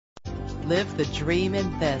Live the dream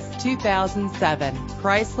in this 2007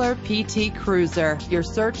 Chrysler PT Cruiser. Your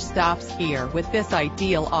search stops here with this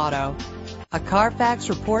ideal auto. A Carfax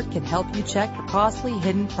report can help you check for costly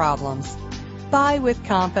hidden problems. Buy with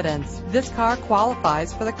confidence. This car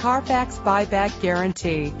qualifies for the Carfax buyback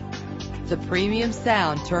guarantee. The premium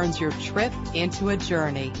sound turns your trip into a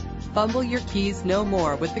journey. Fumble your keys no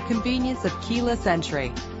more with the convenience of keyless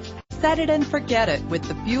entry. Set it and forget it with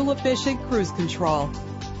the fuel-efficient cruise control.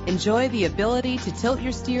 Enjoy the ability to tilt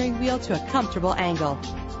your steering wheel to a comfortable angle.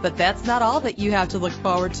 But that's not all that you have to look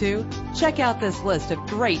forward to. Check out this list of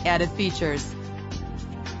great added features.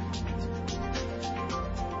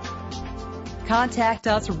 Contact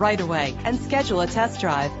us right away and schedule a test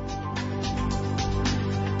drive.